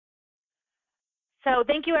So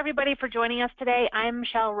thank you everybody for joining us today. I'm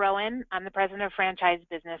Michelle Rowan. I'm the president of Franchise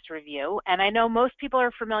Business Review, and I know most people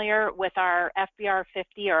are familiar with our FBR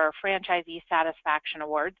 50 or our Franchisee Satisfaction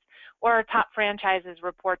Awards, or our top franchises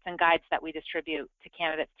reports and guides that we distribute to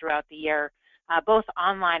candidates throughout the year, both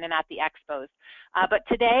online and at the expos. But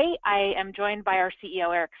today I am joined by our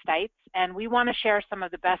CEO, Eric Stites, and we want to share some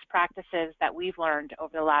of the best practices that we've learned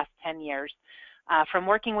over the last 10 years. From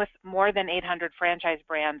working with more than 800 franchise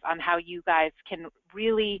brands on how you guys can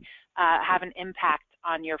really have an impact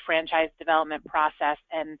on your franchise development process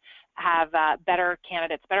and have better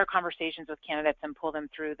candidates, better conversations with candidates and pull them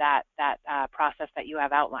through that process that you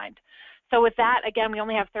have outlined. So with that, again, we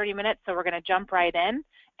only have 30 minutes, so we're going to jump right in.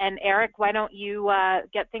 And Eric, why don't you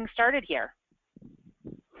get things started here?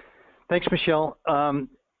 Thanks, Michelle.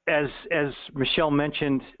 As Michelle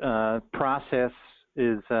mentioned, process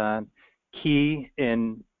is key,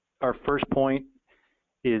 and our first point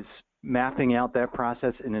is mapping out that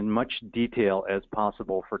process in as much detail as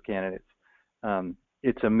possible for candidates.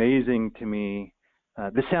 It's amazing to me,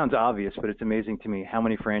 this sounds obvious, but it's amazing to me how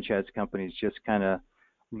many franchise companies just kind of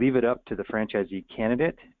leave it up to the franchisee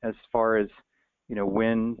candidate as far as, you know,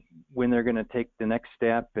 when they're going to take the next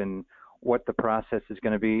step and what the process is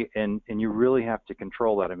going to be, and you really have to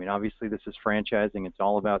control that. I mean, obviously this is franchising, it's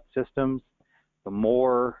all about systems. The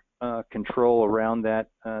more control around that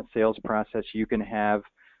sales process you can have,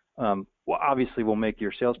 well, obviously will make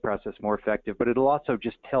your sales process more effective, but it'll also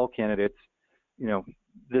just tell candidates, you know,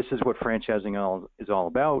 this is what franchising is all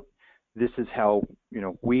about. This is how, you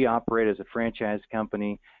know, we operate as a franchise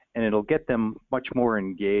company, and it'll get them much more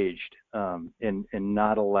engaged and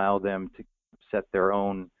not allow them to set their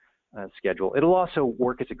own schedule. It'll also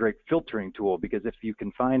work as a great filtering tool, because if you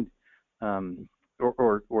can find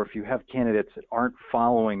or if you have candidates that aren't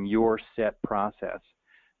following your set process,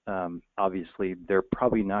 obviously they're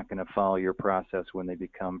probably not going to follow your process when they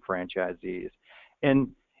become franchisees. And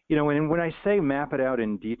you know, when I say map it out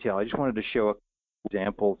in detail, I just wanted to show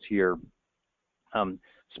examples here.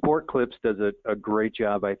 Sport Clips does a great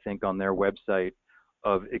job, I think, on their website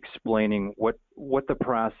of explaining what the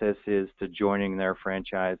process is to joining their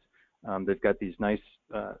franchise. They've got these nice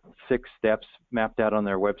 6 steps mapped out on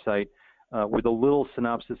their website. With a little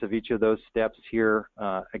synopsis of each of those steps here.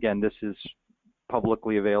 Again, this is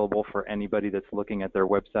publicly available for anybody that's looking at their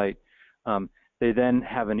website. They then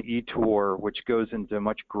have an e-tour which goes into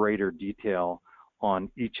much greater detail on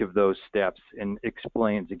each of those steps and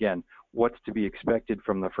explains, again, what's to be expected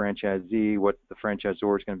from the franchisee, what the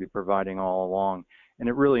franchisor is going to be providing all along. And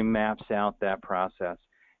it really maps out that process.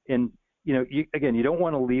 And, you know, again, you don't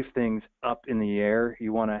want to leave things up in the air.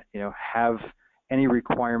 You want to, you know, have any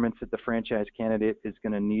requirements that the franchise candidate is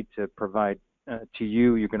going to need to provide to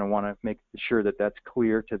you. You're going to want to make sure that that's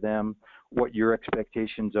clear to them, what your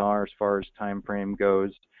expectations are as far as time frame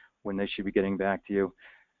goes, when they should be getting back to you.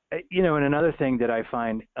 You know, and another thing that I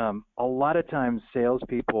find, a lot of times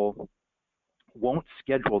salespeople won't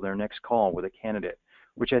schedule their next call with a candidate,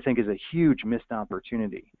 which I think is a huge missed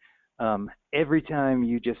opportunity. Every time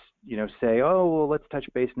you just, you know, say, oh, well, let's touch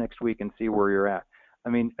base next week and see where you're at. I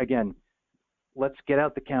mean, again, let's get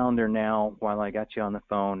out the calendar now while I got you on the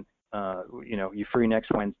phone. You know, you free next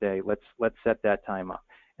Wednesday. Let's set that time up.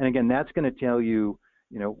 And again, that's going to tell you,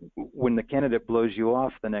 you know, when the candidate blows you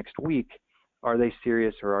off the next week, are they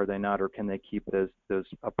serious or are they not, or can they keep those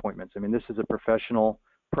appointments? I mean, this is a professional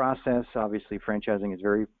process. Obviously, franchising is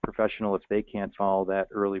very professional. If they can't follow that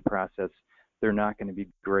early process, they're not going to be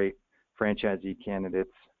great franchisee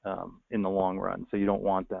candidates in the long run. So you don't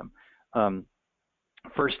want them.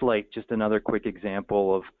 First Light, just another quick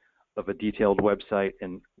example of a detailed website,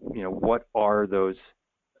 and you know, what are those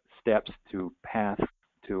steps to path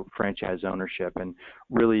to franchise ownership, and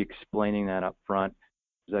really explaining that up front,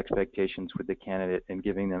 expectations with the candidate, and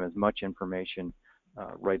giving them as much information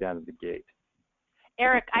right out of the gate.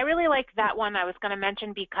 Eric, I really like that one I was going to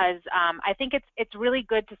mention, because I think it's really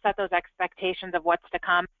good to set those expectations of what's to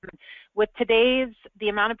come. With the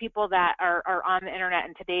amount of people that are on the internet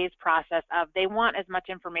in today's process of they want as much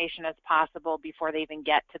information as possible before they even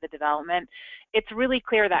get to the development, it's really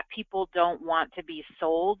clear that people don't want to be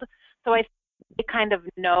sold. So I think they kind of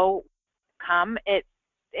know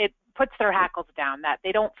it puts their hackles down, that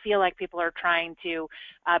they don't feel like people are trying to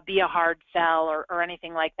be a hard sell or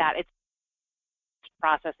anything like that. It's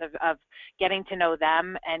process of getting to know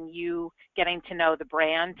them and you getting to know the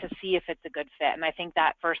brand to see if it's a good fit. And I think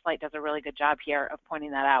that First Light does a really good job here of pointing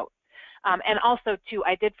that out. And also, too,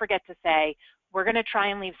 I did forget to say, We're going to try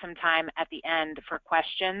and leave some time at the end for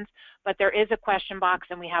questions, but there is a question box,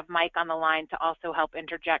 and we have Mike on the line to also help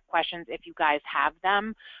interject questions if you guys have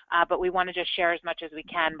them. But we want to just share as much as we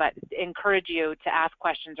can, but encourage you to ask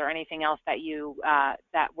questions or anything else that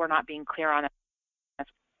that we're not being clear on.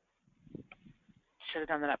 Should have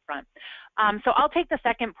done that up front. So I'll take the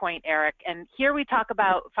second point, Eric, and here we talk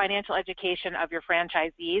about financial education of your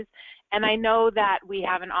franchisees. And I know that we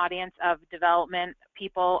have an audience of development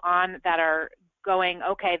people on that are going,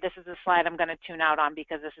 okay, this is a slide I'm going to tune out on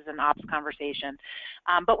because this is an ops conversation.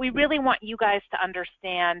 But we really want you guys to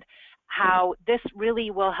understand how this really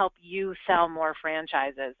will help you sell more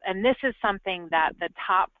franchises. And this is something that the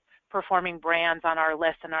top performing brands on our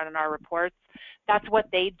list and on our reports, that's what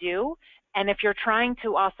they do. And if you're trying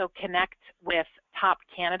to also connect with top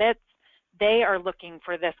candidates, they are looking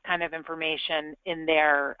for this kind of information in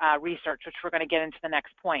their research, which we're going to get into the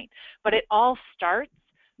next point. But it all starts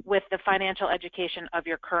with the financial education of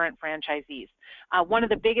your current franchisees. One of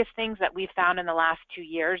the biggest things that we've found in the last 2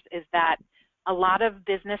 years is that a lot of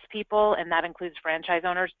business people, and that includes franchise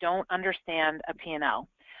owners, don't understand a P&L.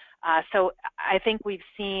 So I think we've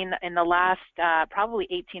seen in the last probably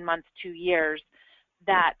 18 months, 2 years,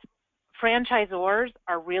 that franchisors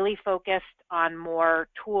are really focused on more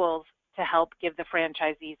tools to help give the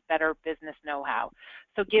franchisees better business know-how.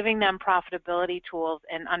 So giving them profitability tools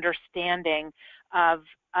and understanding of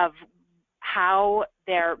how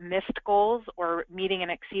their missed goals or meeting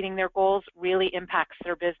and exceeding their goals really impacts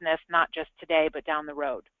their business, not just today, but down the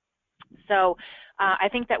road. So I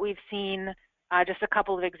think that we've seen just a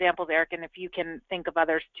couple of examples, Eric, and if you can think of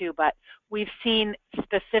others too, but we've seen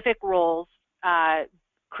specific roles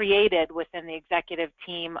created within the executive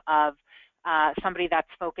team of somebody that's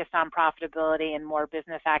focused on profitability and more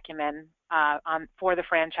business acumen for the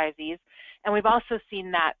franchisees. And we've also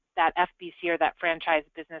seen that FBC or that franchise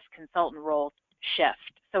business consultant role shift.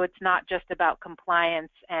 So it's not just about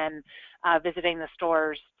compliance and visiting the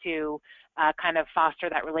stores to kind of foster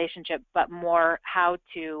that relationship, but more how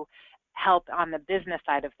to help on the business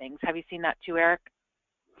side of things. Have you seen that too, Eric?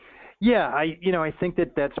 Yeah, I think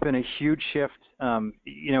that's been a huge shift.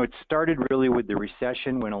 It started really with the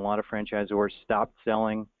recession when a lot of franchisors stopped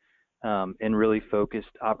selling and really focused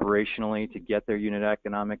operationally to get their unit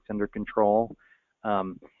economics under control.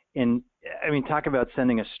 And I mean, talk about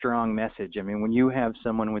sending a strong message. I mean, when you have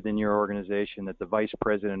someone within your organization that's the vice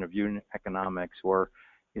president of unit economics or,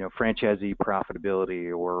 franchisee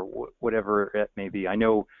profitability or whatever it may be. I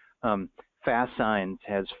know Fast Signs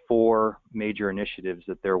has 4 major initiatives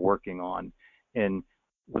that they're working on, and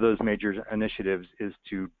one of those major initiatives is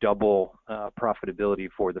to double profitability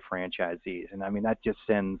for the franchisees. And I mean, that just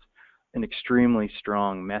sends an extremely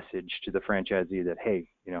strong message to the franchisee that, hey,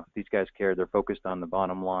 these guys care, they're focused on the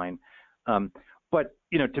bottom line. But,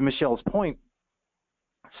 to Michelle's point,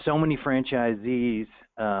 so many franchisees,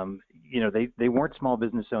 they weren't small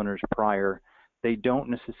business owners prior. They don't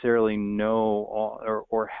necessarily know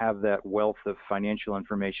or have that wealth of financial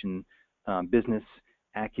information, business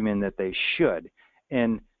acumen that they should.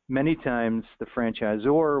 And many times the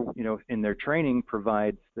franchisor, in their training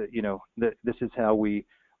provides that, this is how we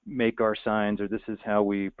make our signs, or this is how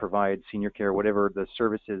we provide senior care, whatever the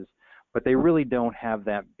service is, but they really don't have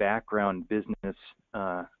that background business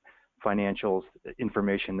financials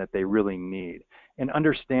information that they really need. And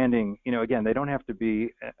understanding, again, they don't have to be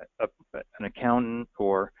an accountant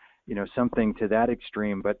or, something to that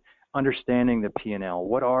extreme, but understanding the P&L.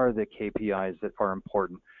 What are the KPIs that are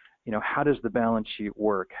important? How does the balance sheet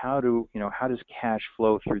work? How does cash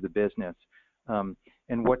flow through the business?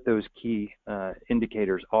 And what those key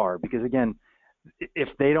indicators are. Because again, if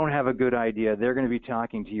they don't have a good idea, they're going to be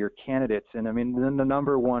talking to your candidates. And I mean, then the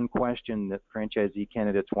number one question that franchisee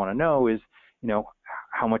candidates want to know is,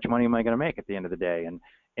 how much money am I going to make at the end of the day?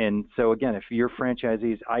 And so again, if your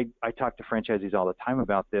franchisees, I talk to franchisees all the time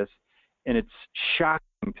about this, and it's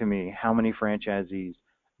shocking to me how many franchisees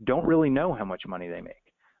don't really know how much money they make.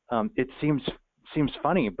 It seems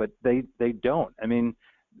funny, but they don't. I mean,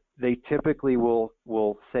 they typically will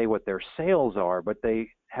say what their sales are, but they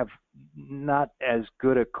have not as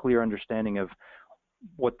good a clear understanding of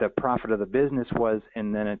what the profit of the business was,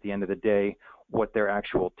 and then at the end of the day, what their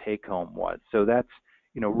actual take home was. So that's,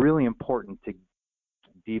 really important to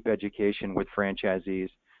deep education with franchisees,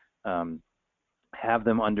 have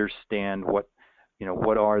them understand what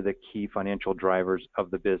are the key financial drivers of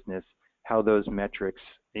the business, how those metrics,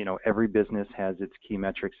 every business has its key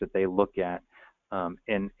metrics that they look at,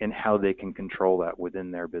 and how they can control that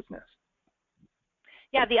within their business.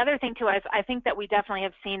 Yeah, the other thing too is I think that we definitely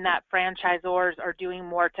have seen that franchisors are doing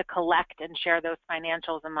more to collect and share those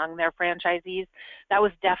financials among their franchisees. That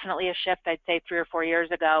was definitely a shift, I'd say 3 or 4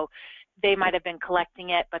 years ago. They might have been collecting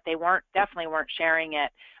it, but they definitely weren't sharing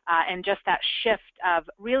it. And just that shift of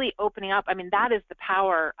really opening up, I mean, that is the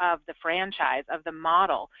power of the franchise, of the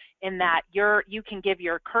model, in that you can give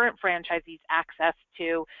your current franchisees access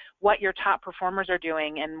to what your top performers are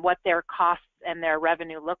doing and what their costs and their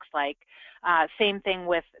revenue looks like. Same thing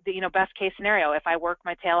with the best case scenario. If I work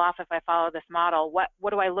my tail off, if I follow this model,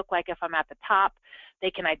 what do I look like if I'm at the top? They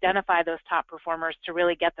can identify those top performers to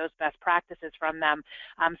really get those best practices from them.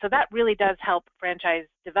 So that really does help franchise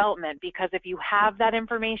development, because if you have that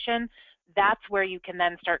information, that's where you can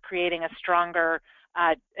then start creating a stronger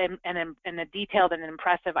and a detailed and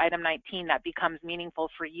impressive item 19 that becomes meaningful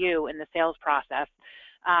for you in the sales process.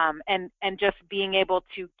 And just being able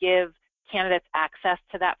to give candidates access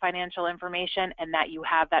to that financial information, and that you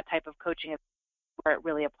have that type of coaching where it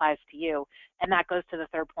really applies to you. And that goes to the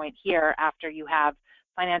third point here. After you have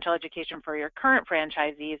financial education for your current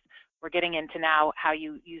franchisees, we're getting into now how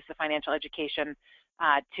you use the financial education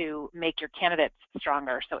to make your candidates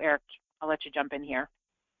stronger. So Eric, I'll let you jump in here.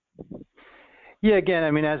 Yeah, again,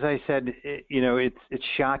 I mean, as I said, it's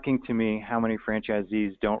shocking to me how many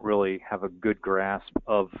franchisees don't really have a good grasp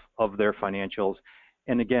of their financials.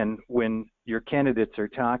 And again, when your candidates are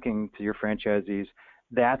talking to your franchisees,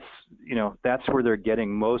 that's where they're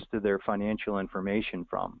getting most of their financial information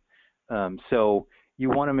from. So you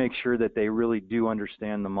want to make sure that they really do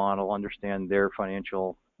understand the model, understand their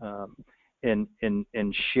financial, and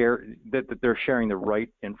share that they're sharing the right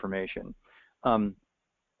information.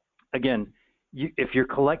 Again, if you're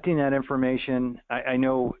collecting that information, I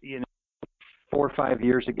know 4 or 5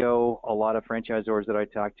 years ago, a lot of franchisors that I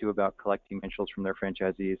talked to about collecting financials from their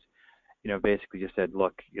franchisees, basically just said,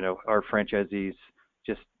 look, our franchisees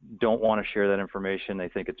just don't want to share that information. They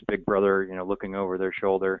think it's Big Brother, looking over their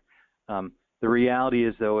shoulder. The reality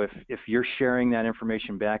is, though, if you're sharing that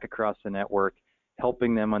information back across the network,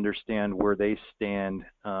 helping them understand where they stand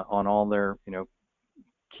on all their,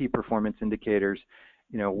 key performance indicators,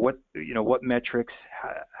 what metrics,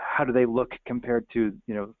 how do they look compared to,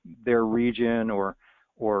 their region or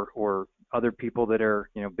other people that are,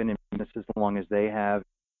 been in business as long as they have,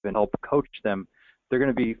 and help coach them, they're going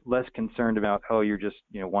to be less concerned about, oh, you're just,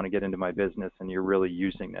 want to get into my business and you're really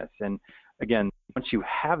using this. And again, once you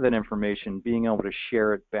have that information, being able to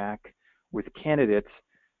share it back with candidates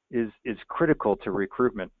is critical to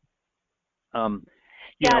recruitment. I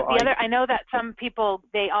know that some people,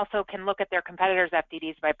 they also can look at their competitors'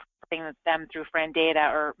 FDDs by putting them through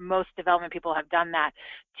Frandata, or most development people have done that.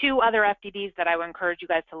 2 other FDDs that I would encourage you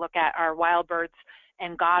guys to look at are Wildbirds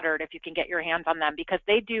and Goddard, if you can get your hands on them, because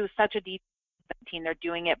they do such a deep team. They're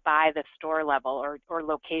doing it by the store level or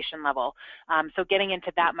location level. So getting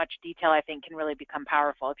into that much detail, I think, can really become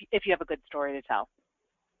powerful if you have a good story to tell.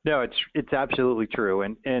 No, it's absolutely true.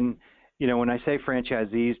 And when I say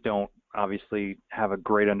franchisees don't obviously have a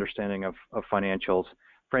great understanding of financials,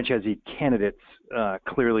 franchisee candidates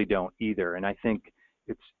clearly don't either. And I think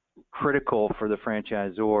it's critical for the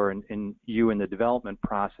franchisor and you in the development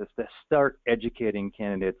process to start educating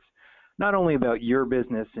candidates not only about your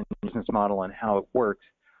business and business model and how it works,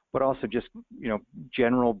 but also just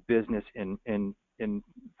general business and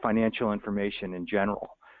financial information in general.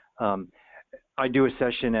 I do a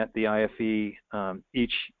session at the IFE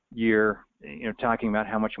each year, talking about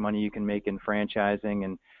how much money you can make in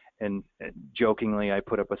franchising, and jokingly I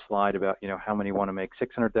put up a slide about how many want to make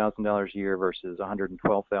 $600,000 a year versus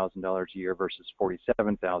 $112,000 a year versus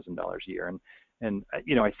 $47,000 a year, and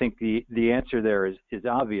I think the answer there is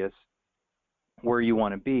obvious, where you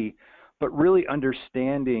want to be, but really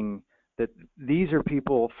understanding that these are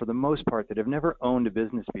people, for the most part, that have never owned a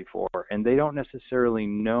business before, and they don't necessarily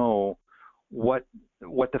know what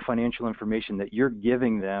the financial information that you're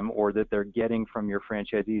giving them or that they're getting from your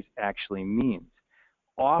franchisees actually means.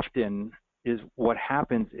 Often is what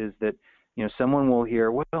happens is that someone will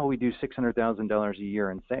hear, well, we do $600,000 a year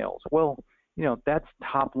in sales. Well, that's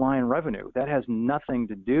top line revenue. That has nothing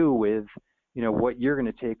to do with what you're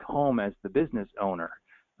going to take home as the business owner.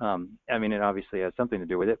 I mean, it obviously has something to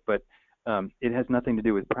do with it, but it has nothing to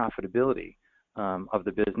do with profitability of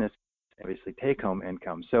the business, obviously take home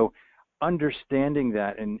income. So understanding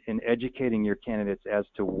that and educating your candidates as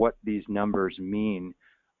to what these numbers mean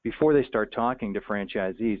before they start talking to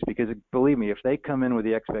franchisees, because believe me, if they come in with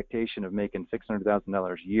the expectation of making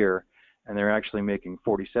 $600,000 a year and they're actually making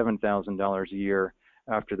 $47,000 a year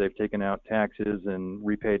after they've taken out taxes and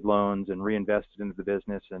repaid loans and reinvested into the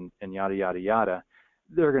business and yada, yada, yada,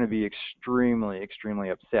 they're going to be extremely, extremely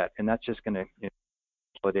upset. And that's just going to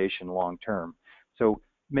validation long term. So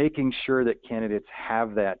making sure that candidates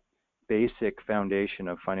have that basic foundation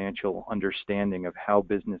of financial understanding of how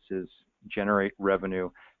businesses generate revenue,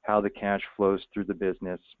 how the cash flows through the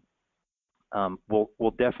business,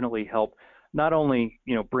 will definitely help not only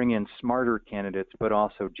bring in smarter candidates, but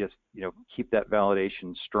also just keep that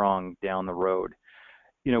validation strong down the road.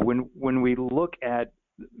 When we look at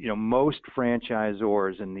most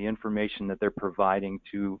franchisors and the information that they're providing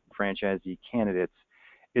to franchisee candidates,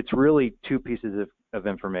 it's really two pieces of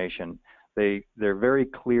information. They're very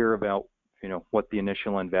clear about what the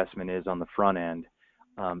initial investment is on the front end,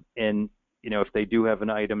 and if they do have an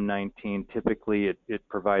item 19, typically it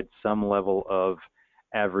provides some level of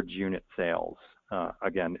average unit sales.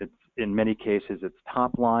 Again, it's in many cases it's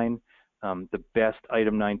top line. The best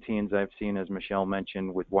item 19s I've seen, as Michelle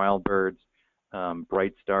mentioned, with Wild Birds,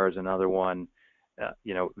 Bright Stars, another one,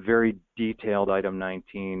 very detailed item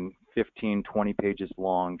 19, 15, 20 pages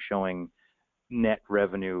long, showing net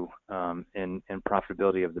revenue and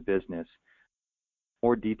profitability of the business.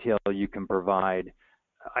 More detail you can provide.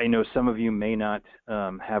 I know some of you may not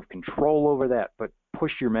have control over that, but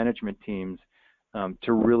push your management teams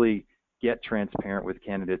to really get transparent with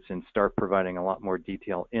candidates and start providing a lot more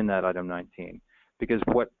detail in that item 19. Because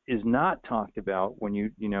what is not talked about when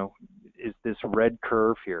is this red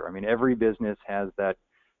curve here. I mean, every business has that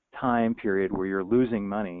time period where you're losing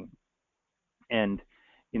money, and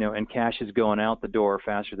cash is going out the door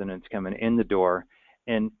faster than it's coming in the door.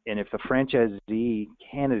 And if a franchisee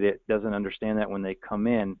candidate doesn't understand that when they come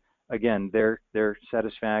in, again, their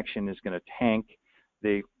satisfaction is going to tank.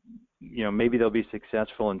 Maybe they'll be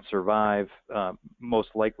successful and survive. Most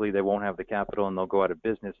likely they won't have the capital and they'll go out of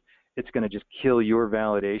business. It's going to just kill your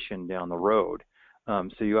validation down the road.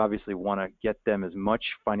 So you obviously want to get them as much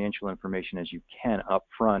financial information as you can up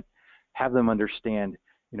front. Have them understand,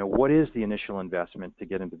 what is the initial investment to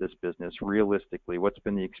get into this business realistically? What's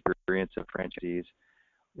been the experience of franchisees?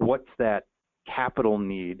 What's that capital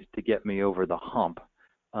need to get me over the hump?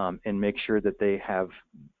 And make sure that they have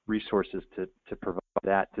resources to provide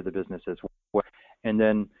that to the business as well. And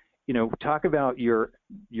then, talk about your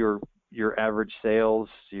average sales,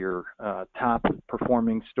 your top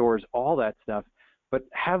performing stores, all that stuff, but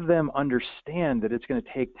have them understand that it's going to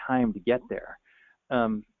take time to get there.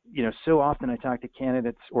 So often I talk to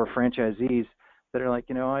candidates or franchisees that are like,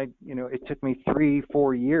 it took me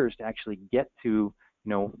 3-4 years to actually get to,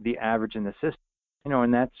 the average in the system,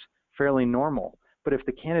 and that's fairly normal. But if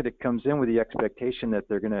the candidate comes in with the expectation that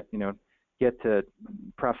they're going to, get to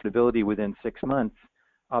profitability within 6 months,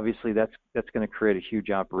 obviously that's going to create a huge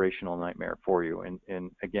operational nightmare for you,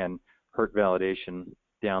 and again, hurt validation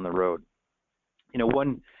down the road.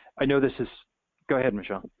 I know this is. Go ahead,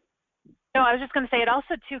 Michelle. No, I was just going to say it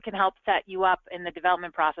also, too, can help set you up in the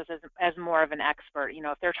development process as more of an expert.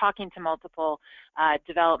 If they're talking to multiple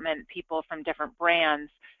development people from different brands,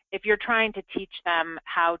 if you're trying to teach them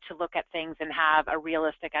how to look at things and have a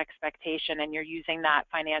realistic expectation, and you're using that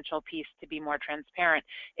financial piece to be more transparent,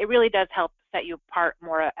 it really does help set you apart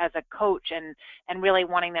more as a coach and really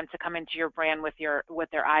wanting them to come into your brand with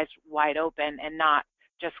their eyes wide open and not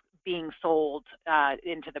just being sold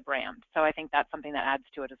into the brand. So I think that's something that adds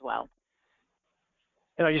to it as well.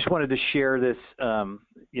 And I just wanted to share this.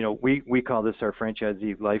 We call this our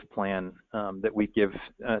franchisee life plan that we give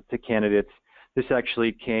to candidates. This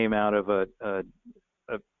actually came out of a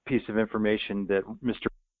piece of information that Mr.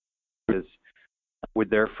 is with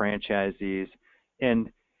their franchisees,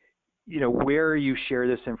 and where you share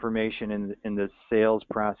this information in the sales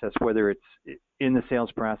process, whether it's in the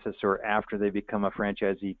sales process or after they become a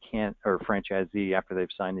franchisee after they've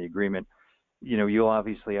signed the agreement. You'll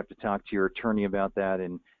obviously have to talk to your attorney about that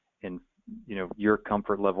and your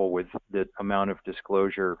comfort level with the amount of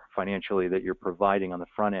disclosure financially that you're providing on the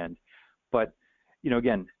front end. But,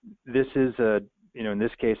 again, this is in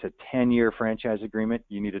this case, a 10-year franchise agreement.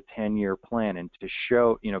 You need a 10-year plan, and to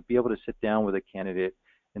show, be able to sit down with a candidate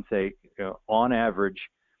and say, on average,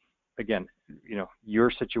 again,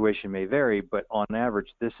 your situation may vary, but on average,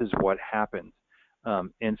 this is what happens.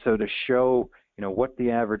 And so to show, what the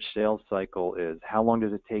average sales cycle is, how long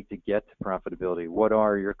does it take to get to profitability, what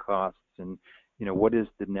are your costs, and what is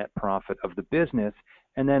the net profit of the business,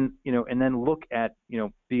 and then look at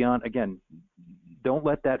beyond. Again, don't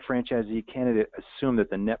let that franchisee candidate assume that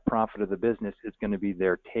the net profit of the business is going to be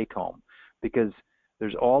their take home, because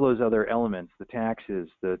there's all those other elements, the taxes,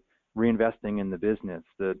 the reinvesting in the business,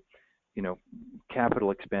 the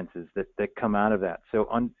capital expenses that come out of that. So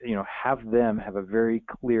have them have a very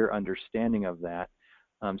clear understanding of that,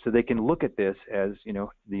 so they can look at this as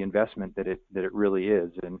the investment that it really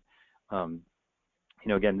is. And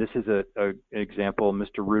Again, this is an example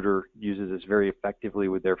Mr. Reuter uses this very effectively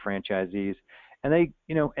with their franchisees, and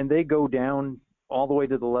they go down all the way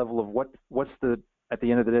to the level of at the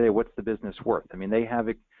end of the day, what's the business worth? I mean, they have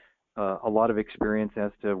a lot of experience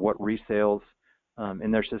as to what resales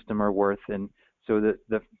in their system are worth, and so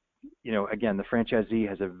again, the franchisee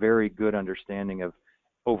has a very good understanding of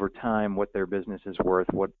over time what their business is worth,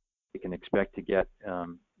 what they can expect to get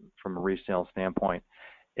from a resale standpoint,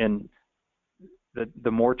 and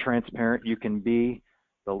the more transparent you can be,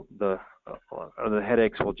 the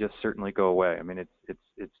headaches will just certainly go away. I mean,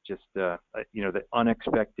 it's just the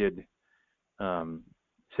unexpected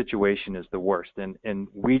situation is the worst, and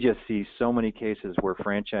we just see so many cases where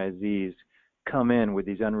franchisees come in with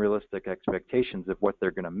these unrealistic expectations of what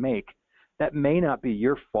they're going to make. That may not be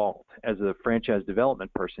your fault as a franchise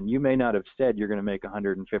development person. You may not have said you're going to make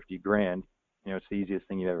 150 grand. It's the easiest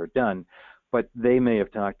thing you've ever done. But they may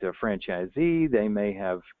have talked to a franchisee. They may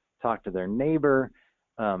have talked to their neighbor.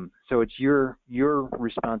 So it's your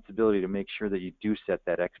responsibility to make sure that you do set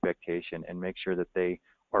that expectation and make sure that they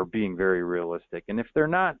are being very realistic. And if they're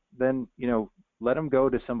not, then let them go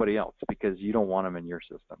to somebody else because you don't want them in your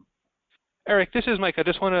system. Eric, this is Mike. I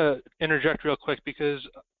just want to interject real quick because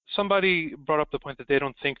somebody brought up the point that they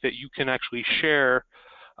don't think that you can actually share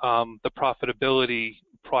the profitability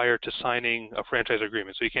prior to signing a franchise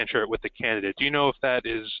agreement, so you can't share it with the candidate. Do you know if that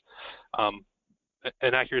is an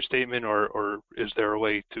accurate statement, or is there a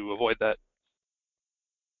way to avoid that?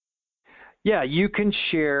 Yeah, you can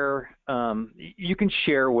share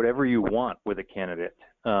whatever you want with a candidate.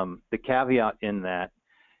 The caveat in that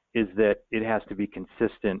is that it has to be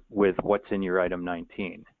consistent with what's in your item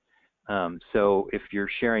 19. So if you're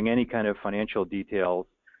sharing any kind of financial details,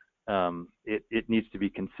 it needs to be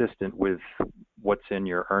consistent with what's in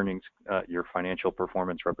your earnings, your financial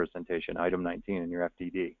performance representation, item 19 in your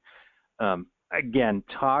FDD. Again,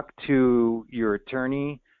 talk to your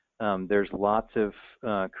attorney. There's lots of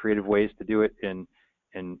creative ways to do it,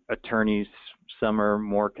 and attorneys, some are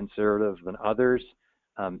more conservative than others.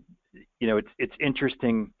 It's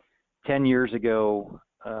interesting. 10 years ago,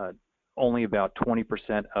 only about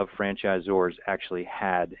 20% of franchisors actually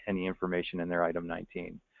had any information in their item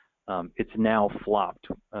 19. It's now flopped,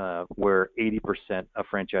 where 80% of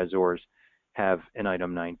franchisors have an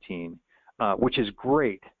item 19, which is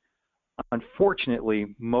great.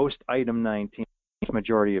 Unfortunately, most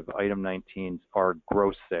majority of item 19s are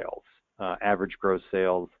gross sales, average gross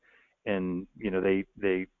sales, and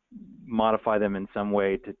they modify them in some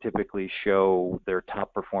way to typically show their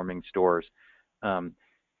top performing stores.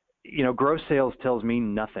 Gross sales tells me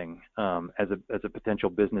nothing as a potential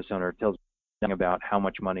business owner. It tells me nothing about how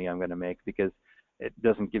much money I'm going to make because it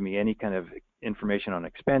doesn't give me any kind of information on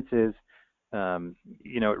expenses.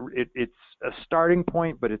 It's a starting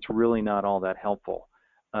point, but it's really not all that helpful.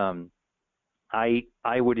 I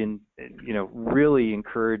would really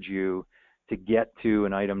encourage you to get to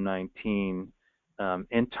an item 19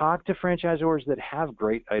 and talk to franchisors that have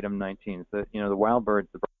great item 19s. The Wildbirds,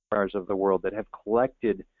 the Bars of the world that have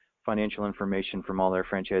collected financial information from all their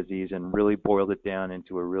franchisees and really boiled it down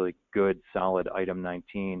into a really good, solid item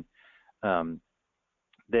 19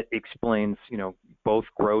 that explains, both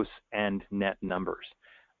gross and net numbers.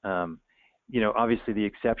 Obviously the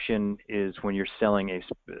exception is when you're selling a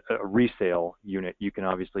resale unit. You can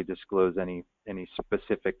obviously disclose any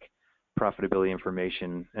specific profitability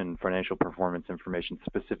information and financial performance information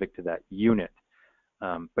specific to that unit.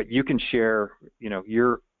 But you can share,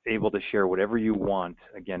 you're able to share whatever you want,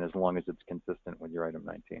 again, as long as it's consistent with your item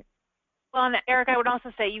 19. Well, and Eric, I would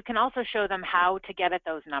also say you can also show them how to get at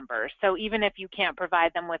those numbers. So even if you can't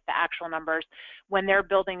provide them with the actual numbers, when they're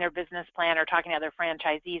building their business plan or talking to other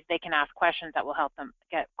franchisees, they can ask questions that will help them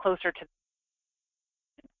get closer to.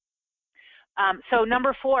 So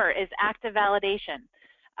number 4 is active validation.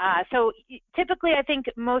 So typically, I think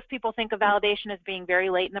most people think of validation as being very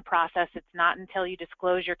late in the process. It's not until you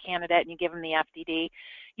disclose your candidate and you give them the FDD.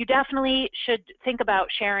 You definitely should think about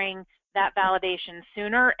sharing that validation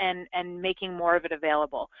sooner and making more of it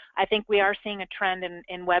available. I think we are seeing a trend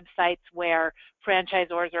in websites where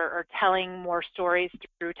franchisors are telling more stories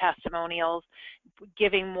through testimonials,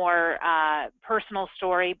 giving more personal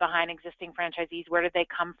story behind existing franchisees. Where did they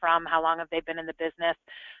come from? How long have they been in the business?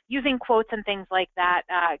 Using quotes and things like that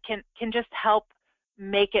can just help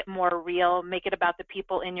make it more real, make it about the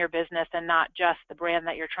people in your business and not just the brand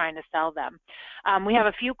that you're trying to sell them. We have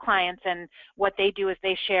a few clients, and what they do is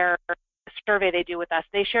they share a survey they do with us.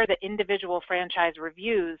 They share the individual franchise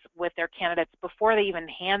reviews with their candidates before they even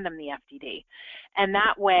hand them the FDD. And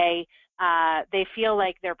that way, they feel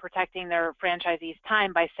like they're protecting their franchisees'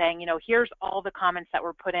 time by saying, here's all the comments that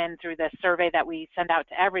were put in through this survey that we send out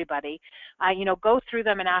to everybody. Go through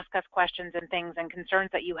them and ask us questions and things and concerns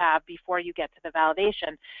that you have before you get to the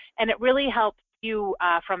validation. And it really helps you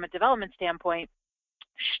from a development standpoint,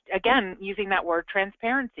 again, using that word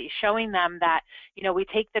transparency, showing them that, we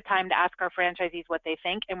take the time to ask our franchisees what they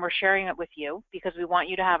think, and we're sharing it with you because we want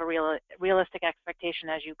you to have a realistic expectation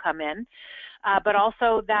as you come in, but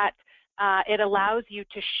also that it allows you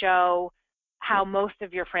to show how most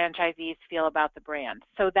of your franchisees feel about the brand,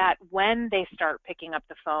 so that when they start picking up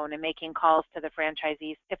the phone and making calls to the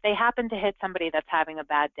franchisees, if they happen to hit somebody that's having a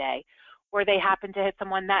bad day, or they happen to hit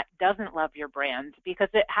someone that doesn't love your brand, because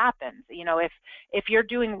it happens. If you're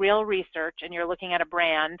doing real research and you're looking at a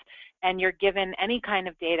brand and you're given any kind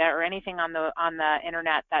of data or anything on the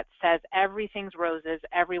internet that says everything's roses,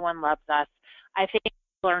 everyone loves us, I think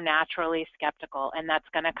people are naturally skeptical, and that's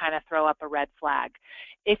going to kind of throw up a red flag.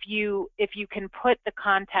 If you can put the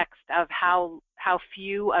context of how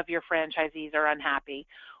few of your franchisees are unhappy,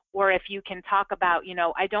 or if you can talk about,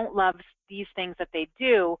 I don't love these things that they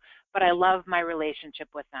do, but I love my relationship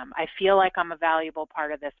with them. I feel like I'm a valuable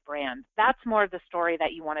part of this brand. That's more of the story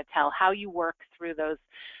that you want to tell, how you work through those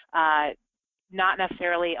not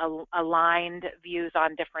necessarily aligned views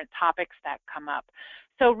on different topics that come up.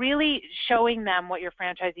 So really showing them what your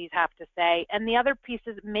franchisees have to say. And the other piece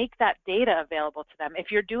is make that data available to them.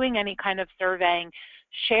 If you're doing any kind of surveying,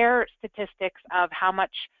 share statistics of how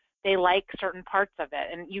much they like certain parts of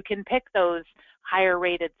it. And you can pick those higher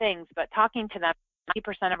rated things, but talking to them,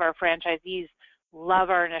 90% of our franchisees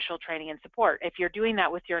love our initial training and support. If you're doing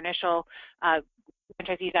that with your initial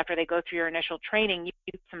franchisees after they go through your initial training, you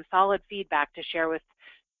get some solid feedback to share with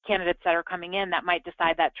candidates that are coming in that might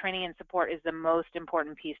decide that training and support is the most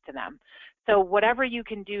important piece to them. So whatever you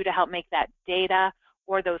can do to help make that data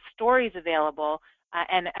or those stories available,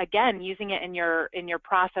 and again, using it in your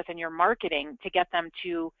process and your marketing to get them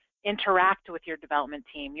to interact with your development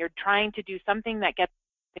team. You're trying to do something that gets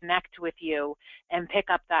them to connect with you and pick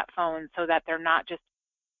up that phone so that they're not just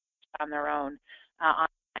on their own.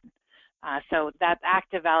 So that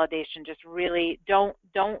active validation, just really don't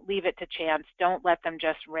leave it to chance. Don't let them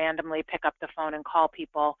just randomly pick up the phone and call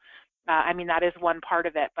people. I mean, that is one part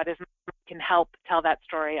of it, but as much as you can help tell that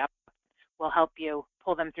story up, will help you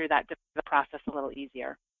pull them through that process a little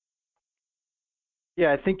easier.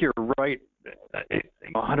 Yeah, I think you're right.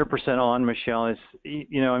 100% on, Michelle.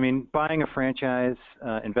 I mean, buying a franchise,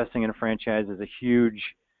 investing in a franchise is a huge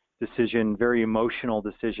decision, very emotional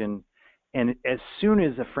decision. And as soon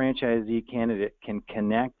as a franchisee candidate can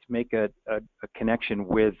make a connection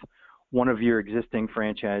with one of your existing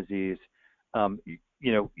franchisees,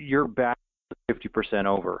 you're back 50%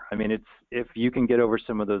 over. I mean, if you can get over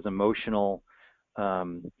some of those emotional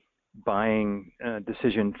buying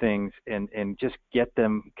decision things and just get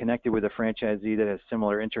them connected with a franchisee that has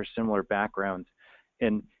similar interests, similar backgrounds,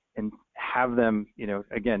 and have them,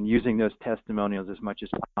 again, using those testimonials as much as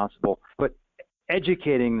possible, but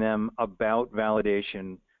educating them about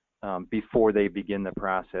validation before they begin the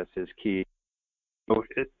process is key. So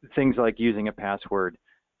things like using a password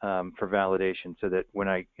for validation, so that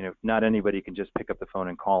when not anybody can just pick up the phone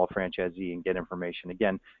and call a franchisee and get information.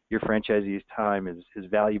 Again, your franchisee's time is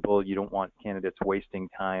valuable. You don't want candidates wasting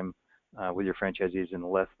time with your franchisees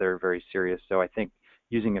unless they're very serious. So I think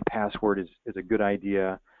using a password is a good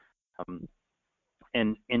idea.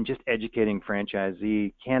 And just educating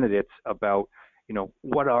franchisee candidates about,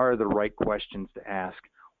 what are the right questions to ask?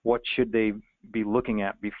 What should they be looking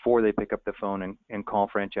at before they pick up the phone and call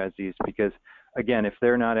franchisees? Because, again, if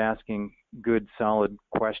they're not asking good, solid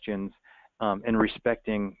questions and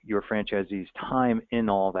respecting your franchisee's time in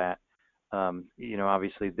all that,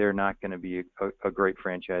 obviously they're not going to be a great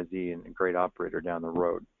franchisee and a great operator down the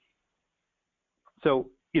road. So,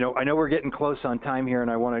 I know we're getting close on time here,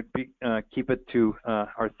 and I want to keep it to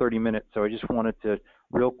our 30 minutes. So I just wanted to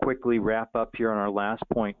real quickly wrap up here on our last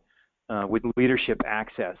point with leadership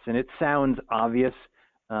access. And it sounds obvious,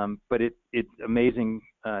 but it's amazing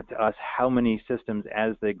to us how many systems,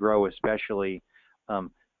 as they grow, especially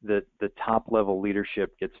the top level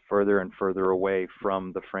leadership gets further and further away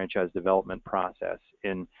from the franchise development process.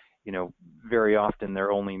 And very often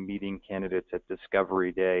they're only meeting candidates at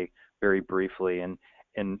discovery day very briefly. And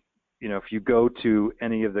if you go to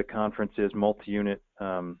any of the conferences, multi-unit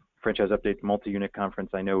franchise update, multi-unit conference,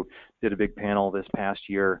 I know did a big panel this past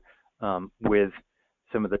year with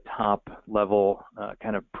some of the top level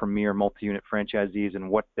kind of premier multi-unit franchisees and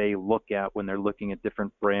what they look at when they're looking at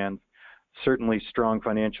different brands. Certainly strong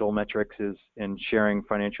financial metrics and sharing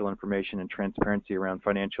financial information and transparency around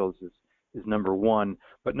financials is number one,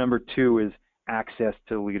 but number two is access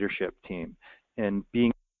to the leadership team and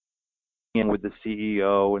being in with the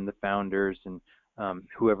CEO and the founders and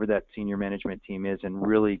whoever that senior management team is, and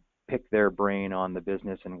really pick their brain on the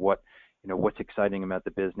business and what's exciting about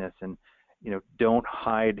the business. And don't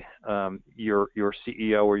hide your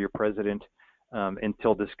CEO or your president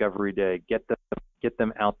until discovery day. Get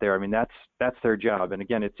them out there. I mean, that's their job. And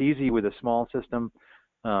again, it's easy with a small system.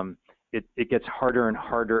 It gets harder and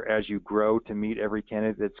harder as you grow to meet every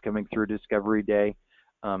candidate that's coming through discovery day.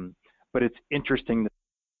 But it's interesting that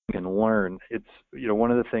you can learn. It's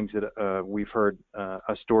one of the things that we've heard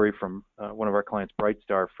a story from one of our clients,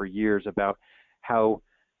 Brightstar, for years about how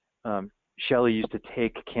Shelley used to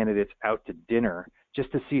take candidates out to dinner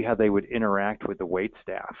just to see how they would interact with the wait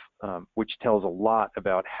staff, which tells a lot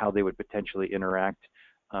about how they would potentially interact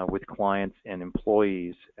with clients and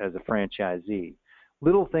employees as a franchisee.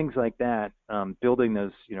 Little things like that, building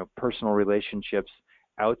those personal relationships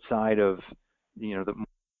outside of the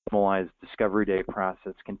formalized discovery day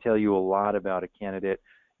process can tell you a lot about a candidate,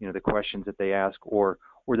 the questions that they ask or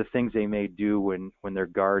the things they may do when their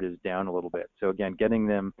guard is down a little bit. So again, getting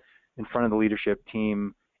them in front of the leadership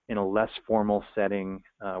team in a less formal setting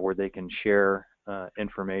where they can share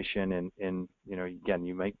information and again,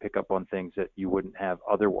 you might pick up on things that you wouldn't have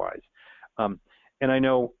otherwise. And I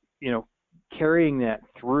know, carrying that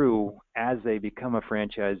through as they become a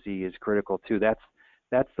franchisee is critical too.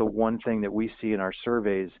 That's the one thing that we see in our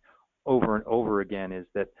surveys over and over again, is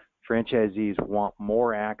that franchisees want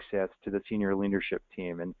more access to the senior leadership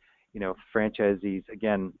team. And franchisees,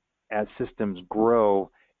 again, as systems grow,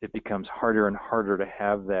 it becomes harder and harder to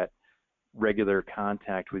have that regular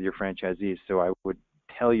contact with your franchisees. So I would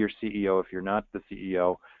tell your CEO, if you're not the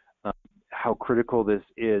CEO, how critical this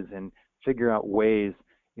is, and figure out ways,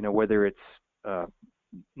 whether it's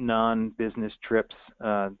non-business trips,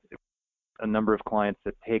 a number of clients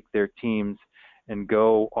that take their teams and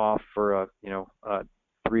go off for a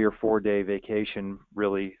 3 or 4 day vacation,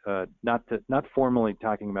 really not formally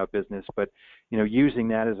talking about business, but using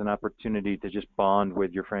that as an opportunity to just bond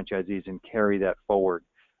with your franchisees and carry that forward.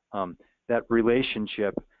 That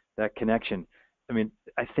relationship, that connection. I mean,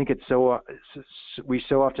 I think we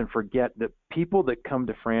so often forget that people that come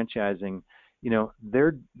to franchising,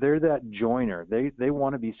 they're that joiner. They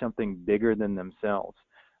want to be something bigger than themselves,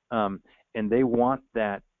 and they want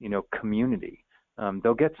that community.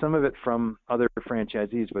 They'll get some of it from other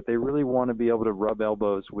franchisees, but they really want to be able to rub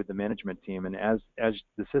elbows with the management team. And as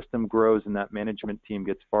the system grows and that management team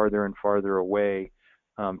gets farther and farther away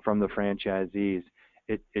from the franchisees,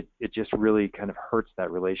 it just really kind of hurts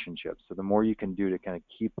that relationship. So the more you can do to kind of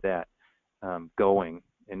keep that going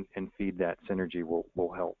and feed that synergy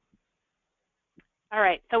will help. All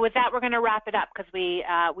right, so with that, we're going to wrap it up because we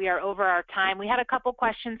are over our time. We had a couple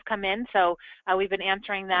questions come in, so we've been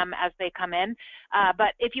answering them as they come in.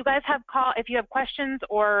 But if you guys have questions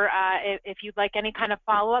or if you'd like any kind of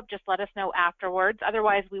follow-up, just let us know afterwards.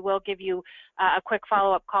 Otherwise, we will give you a quick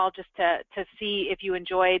follow-up call just to see if you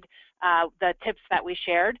enjoyed the tips that we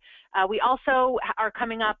shared. We also are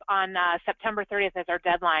coming up on September 30th as our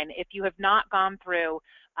deadline. If you have not gone through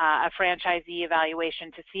a franchisee evaluation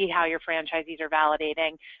to see how your franchisees are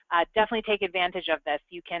validating, definitely take advantage of this.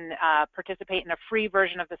 You can participate in a free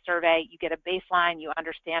version of the survey. You get a baseline. You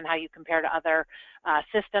understand how you compare to other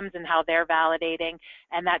systems and how they're validating.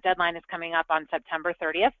 And that deadline is coming up on September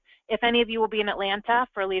 30th. If any of you will be in Atlanta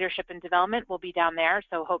for Leadership and Development, we'll be down there.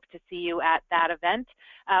 So hope to see you at that event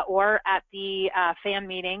or at the fan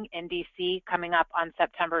meeting in DC coming up on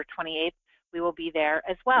September 28th. We will be there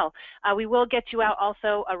as well. We will get you out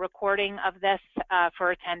also a recording of this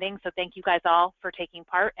for attending. So thank you guys all for taking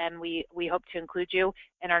part, and we hope to include you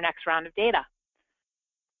in our next round of data.